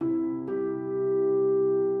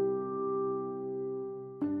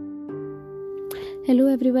Hello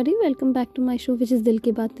everybody, welcome back to my show which is दिल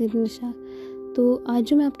की बातें निशा। तो आज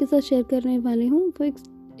जो मैं आपके साथ शेयर करने वाली हूँ वो एक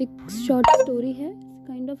शॉर्ट स्टोरी है,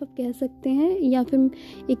 काइंड ऑफ आप कह सकते हैं, या फिर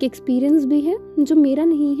एक एक्सपीरियंस भी है जो मेरा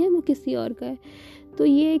नहीं है, वो किसी और का है। तो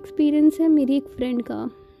ये एक्सपीरियंस है मेरी एक फ्रेंड का।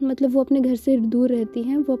 मतलब वो अपने घर से दूर रहती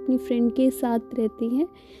हैं, वो अपनी फ्रेंड के साथ रहती हैं।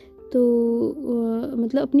 तो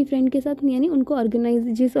मतलब अपनी फ्रेंड के साथ, यानी उनको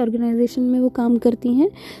जिस ऑर्गेनाइजेशन में वो काम करती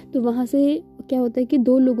हैं, तो वहाँ से क्या होता है कि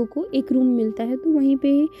 2 लोगों को एक रूम मिलता है। तो वहीं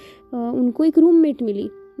पे उनको एक रूममेट मिली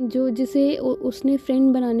जिसे उसने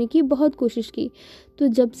फ्रेंड बनाने की बहुत कोशिश की। तो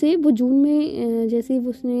जब से वो जून में जैसे ही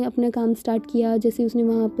उसने अपना काम स्टार्ट किया, जैसे उसने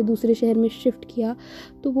वहाँ पे दूसरे शहर में शिफ्ट किया,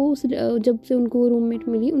 तो वो जब से उनको रूममेट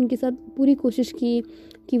मिली, उनके साथ पूरी कोशिश की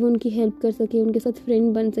कि वो उनकी हेल्प कर सके, उनके साथ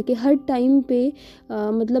फ्रेंड बन सके। हर टाइम पे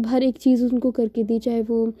मतलब हर एक चीज़ उनको करके दी, चाहे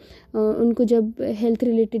वो उनको जब हेल्थ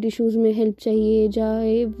रिलेटेड इश्यूज़ में हेल्प चाहिए,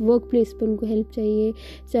 चाहे वर्क प्लेस पर उनको हेल्प चाहिए,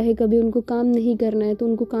 चाहे कभी उनको काम नहीं करना है तो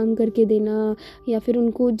उनको काम करके देना, या फिर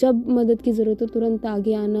उनको जब मदद की ज़रूरत हो तुरंत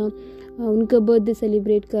आगे आना, उनका बर्थडे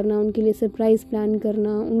सेलिब्रेट करना, उनके लिए सरप्राइज़ प्लान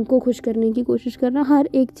करना, उनको खुश करने की कोशिश करना, हर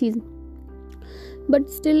एक चीज़। बट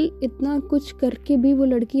स्टिल इतना कुछ करके भी वो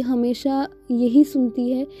लड़की हमेशा यही सुनती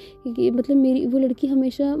है कि मतलब वो लड़की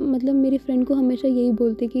हमेशा, मतलब मेरी फ्रेंड को हमेशा यही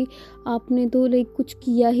बोलती कि आपने तो कुछ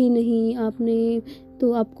किया ही नहीं,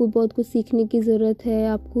 आपको बहुत कुछ सीखने की ज़रूरत है,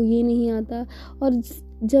 आपको ये नहीं आता। और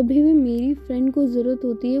जब भी मेरी फ्रेंड को ज़रूरत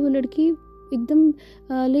होती है, वो लड़की एकदम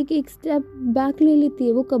एक स्टेप बैक ले लेती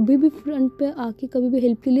है। वो कभी भी फ्रंट पे आके कभी भी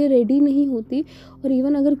हेल्प के लिए रेडी नहीं होती। और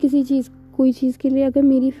इवन अगर कोई चीज़ के लिए अगर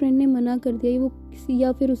मेरी फ्रेंड ने मना कर दिया,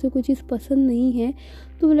 या फिर उसे कोई चीज़ पसंद नहीं है,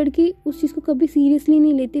 तो वो लड़की उस चीज़ को कभी सीरियसली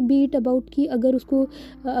नहीं लेती। बीट अबाउट कि अगर उसको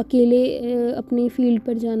अकेले अपने फील्ड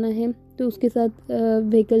पर जाना है तो उसके साथ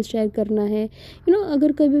व्हीकल शेयर करना है,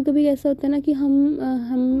 अगर कभी कभी ऐसा होता है ना कि हम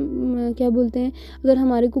क्या बोलते हैं, अगर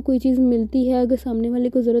हमारे को कोई चीज़ मिलती है, अगर सामने वाले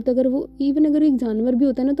को ज़रूरत है, अगर एक जानवर भी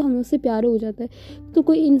होता है ना, तो हमें उससे प्यार हो जाता है। तो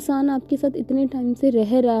कोई इंसान आपके साथ इतने टाइम से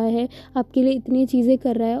रह रहा है, आपके लिए इतनी चीज़ें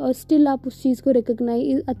कर रहा है, और स्टिल आप उस चीज़ को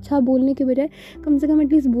रिकॉग्नाइज, अच्छा बोलने के बजाय कम से कम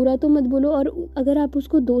एटलीस्ट बुरा तो मत बोलो। और अगर आप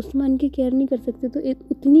उसको दोस्त मान के केयर नहीं कर सकते तो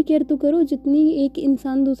उतनी केयर तो करो जितनी एक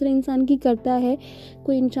इंसान दूसरे इंसान की करता है।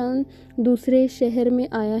 कोई इंसान दूसरे शहर में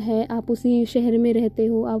आया है, आप उसी शहर में रहते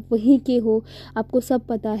हो, आप वहीं के हो, आपको सब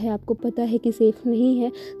पता है, आपको पता है कि सेफ़ नहीं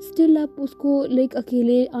है, स्टिल आप उसको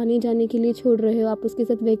अकेले आने जाने के लिए छोड़ रहे हो, आप उसके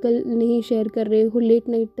साथ व्हीकल नहीं शेयर कर रहे हो, लेट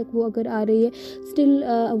नाइट तक वो अगर आ रही है, स्टिल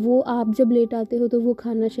वो आप जब लेट आते हो तो वो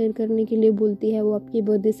खाना शेयर करने के लिए बोलती है, वो आपकी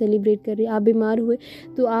बर्थडे सेलिब्रेट कर रही है, आप बीमार हुए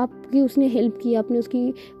तो आपकी उसने हेल्प की,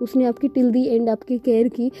 उसने आपकी टिल दी एंड आपकी केयर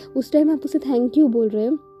की, उस टाइम आप उसे थैंक यू बोल रहे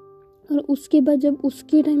हो। और उसके बाद जब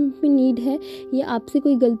उसके टाइम पे नीड है या आपसे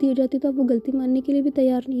कोई गलती हो जाती है तो आप वो गलती मानने के लिए भी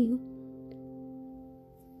तैयार नहीं हो।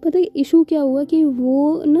 पता है इशू क्या हुआ कि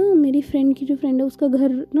वो ना, मेरी फ्रेंड की जो फ्रेंड है, उसका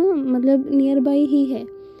घर ना मतलब नियर बाई ही है।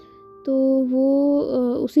 तो वो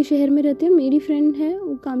उसी शहर में रहते हैं। मेरी फ्रेंड है,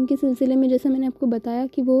 वो काम के सिलसिले में, जैसा मैंने आपको बताया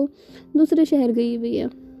कि वो दूसरे शहर गई हुई है।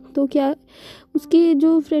 तो क्या उसके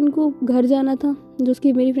जो फ्रेंड को घर जाना था, जो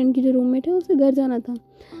उसकी मेरी फ्रेंड की जो रूममेट है, उसे घर जाना था।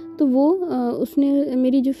 तो वो उसने,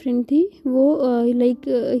 मेरी जो फ्रेंड थी वो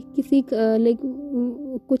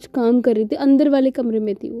कुछ काम कर रही थी, अंदर वाले कमरे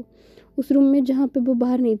में थी वो, उस रूम में जहाँ पे वो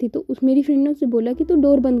बाहर नहीं थी। तो उस मेरी फ्रेंड ने उससे बोला कि तू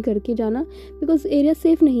डोर बंद करके जाना, बिकॉज एरिया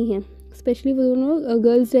सेफ़ नहीं है, स्पेशली वो दोनों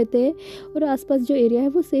गर्ल्स रहते हैं और आसपास जो एरिया है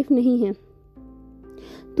वो सेफ़ नहीं है।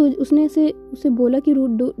 तो उसने उसे बोला कि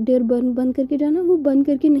डोर बंद करके जाना। वो बंद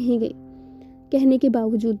करके नहीं गई, कहने के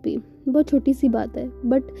बावजूद भी। बहुत छोटी सी बात है,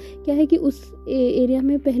 बट क्या है कि उस एरिया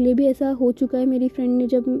में पहले भी ऐसा हो चुका है। मेरी फ्रेंड ने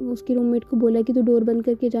जब उसकी रूममेट को बोला कि तो डोर बंद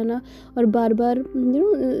करके जाना, और बार बार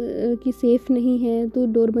कि सेफ़ नहीं है तो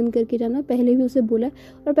डोर बंद करके जाना, पहले भी उसे बोला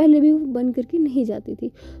और पहले भी वो बंद करके नहीं जाती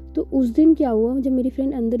थी। तो उस दिन क्या हुआ, जब मेरी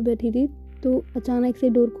फ्रेंड अंदर बैठी थी तो अचानक से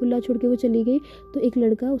डोर खुला छोड़ के वो चली गई। तो एक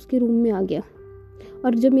लड़का उसके रूम में आ गया,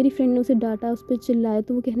 और जब मेरी फ्रेंड ने उसे डांटा, उस पर चिल्लाया,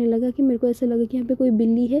 तो वो कहने लगा कि मेरे को ऐसा लगा कि यहाँ पे कोई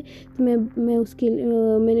बिल्ली है, तो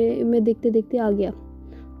मैं देखते देखते आ गया।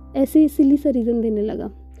 ऐसे सिली सा रीज़न देने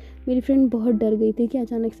लगा। मेरी फ्रेंड बहुत डर गई थी कि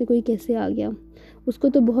अचानक से कोई कैसे आ गया। उसको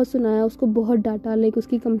तो बहुत सुनाया, उसको बहुत डांटा,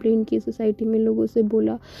 उसकी कंप्लेंट की, सोसाइटी में लोगों से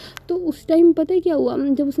बोला। तो उस टाइम पता है क्या हुआ,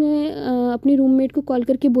 जब उसने अपनी रूममेट को कॉल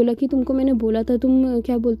करके बोला कि तुमको मैंने बोला था, तुम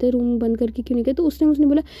क्या बोलते हैं रूम बंद करके क्यों नहीं गए, तो उस टाइम उसने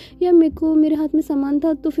बोला यार मेरे हाथ में सामान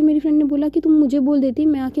था। तो फिर मेरी फ्रेंड ने बोला कि तुम मुझे बोल देती,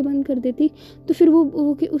 मैं आके बंद कर देती। तो फिर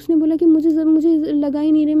उसने बोला कि मुझे लगा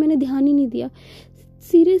ही नहीं रहे, मैंने ध्यान ही नहीं दिया।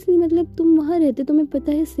 सीरियसली, मतलब तुम वहाँ रहते, तुम्हें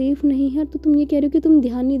पता है सेफ़ नहीं है, तो तुम ये कह रहे हो कि तुम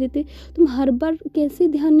ध्यान नहीं देते। तुम हर बार कैसे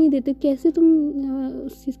ध्यान नहीं देते, कैसे तुम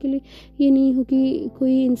उस चीज़ के लिए ये नहीं हो कि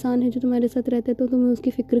कोई इंसान है जो तुम्हारे साथ रहता है तो तुम्हें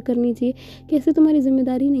उसकी फ़िक्र करनी चाहिए, कैसे तुम्हारी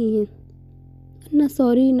जिम्मेदारी नहीं है। ना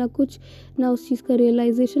सॉरी ना कुछ, ना उस चीज़ का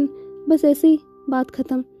रियलाइजेशन, बस ऐसे ही बात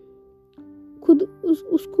ख़त्म। खुद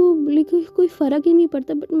उसको लेकिन कोई फ़र्क ही नहीं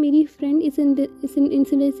पड़ता। बट मेरी फ्रेंड इस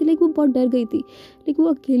इंसिडेंट से लाइक वो बहुत डर गई थी। लाइक वो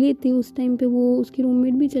अकेले थी उस टाइम पे, वो उसकी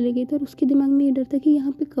रूममेट भी चले गई थी और उसके दिमाग में ये डर था कि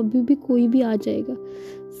यहाँ पे कभी भी कोई भी आ जाएगा।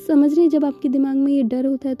 समझ रहे हैं, जब आपके दिमाग में ये डर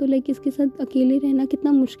होता है तो लाइक इसके साथ अकेले रहना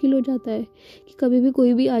कितना मुश्किल हो जाता है कि कभी भी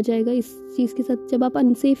कोई भी आ जाएगा। इस चीज़ के साथ जब आप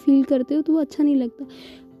अनसेफ फील करते हो तो वो अच्छा नहीं लगता।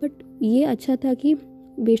 बट ये अच्छा था कि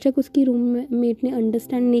बेशक उसकी रूममेट ने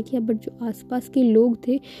अंडरस्टैंड नहीं किया, बट जो आसपास के लोग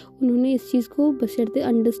थे उन्होंने इस चीज़ को बशर्ते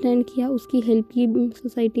अंडरस्टैंड किया, उसकी हेल्प की,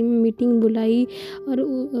 सोसाइटी में मीटिंग बुलाई और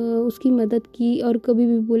उसकी मदद की। और कभी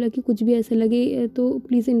भी बोला कि कुछ भी ऐसा लगे तो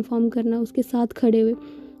प्लीज़ इन्फॉर्म करना, उसके साथ खड़े हुए।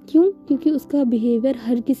 क्यों? क्योंकि उसका बिहेवियर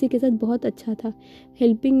हर किसी के साथ बहुत अच्छा था,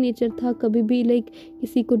 हेल्पिंग नेचर था, कभी भी लाइक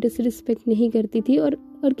किसी को डिसरिस्पेक्ट नहीं करती थी और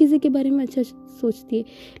किसी के बारे में अच्छा सोचती है।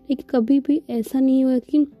 लेकिन कभी भी ऐसा नहीं हुआ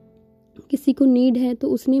कि किसी को नीड है तो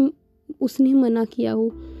उसने मना किया हो।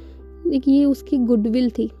 देखिए ये उसकी गुडविल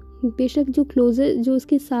थी। बेशक जो क्लोजर, जो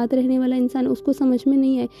उसके साथ रहने वाला इंसान उसको समझ में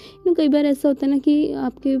नहीं आए। कई बार ऐसा होता है ना कि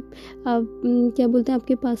क्या बोलते हैं,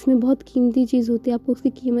 आपके पास में बहुत कीमती चीज़ होती है, आपको उसकी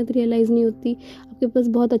कीमत रियलाइज़ नहीं होती। आपके पास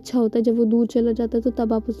बहुत अच्छा होता है, जब वो दूर चला जाता है तो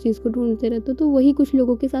तब आप उस चीज़ को ढूंढते रहते हो। तो वही कुछ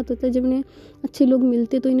लोगों के साथ होता है, जब इन्हें अच्छे लोग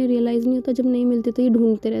मिलते तो इन्हें रियलाइज़ नहीं होता, जब नहीं मिलते तो ये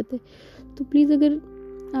ढूंढते रहते। तो प्लीज़ अगर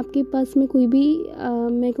आपके पास में कोई भी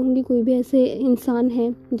मैं कहूँगी कोई भी ऐसे इंसान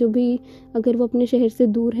हैं जो भी अगर वो अपने शहर से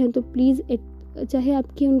दूर हैं, तो प्लीज़ चाहे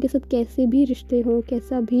आपके उनके साथ कैसे भी रिश्ते हों,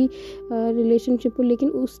 कैसा भी रिलेशनशिप हो, लेकिन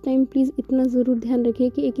उस टाइम प्लीज़ इतना ज़रूर ध्यान रखिए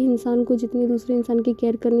कि एक इंसान को जितनी दूसरे इंसान की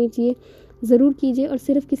केयर करनी चाहिए ज़रूर कीजिए। और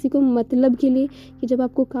सिर्फ किसी को मतलब के लिए कि जब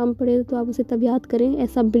आपको काम पड़े तो आप उसे तब याद करें,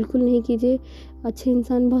 ऐसा बिल्कुल नहीं कीजिए। अच्छे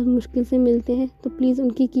इंसान बहुत मुश्किल से मिलते हैं, तो प्लीज़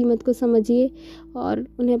उनकी कीमत को समझिए और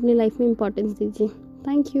उन्हें अपनी लाइफ में इम्पोर्टेंस दीजिए।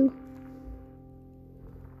 Thank you.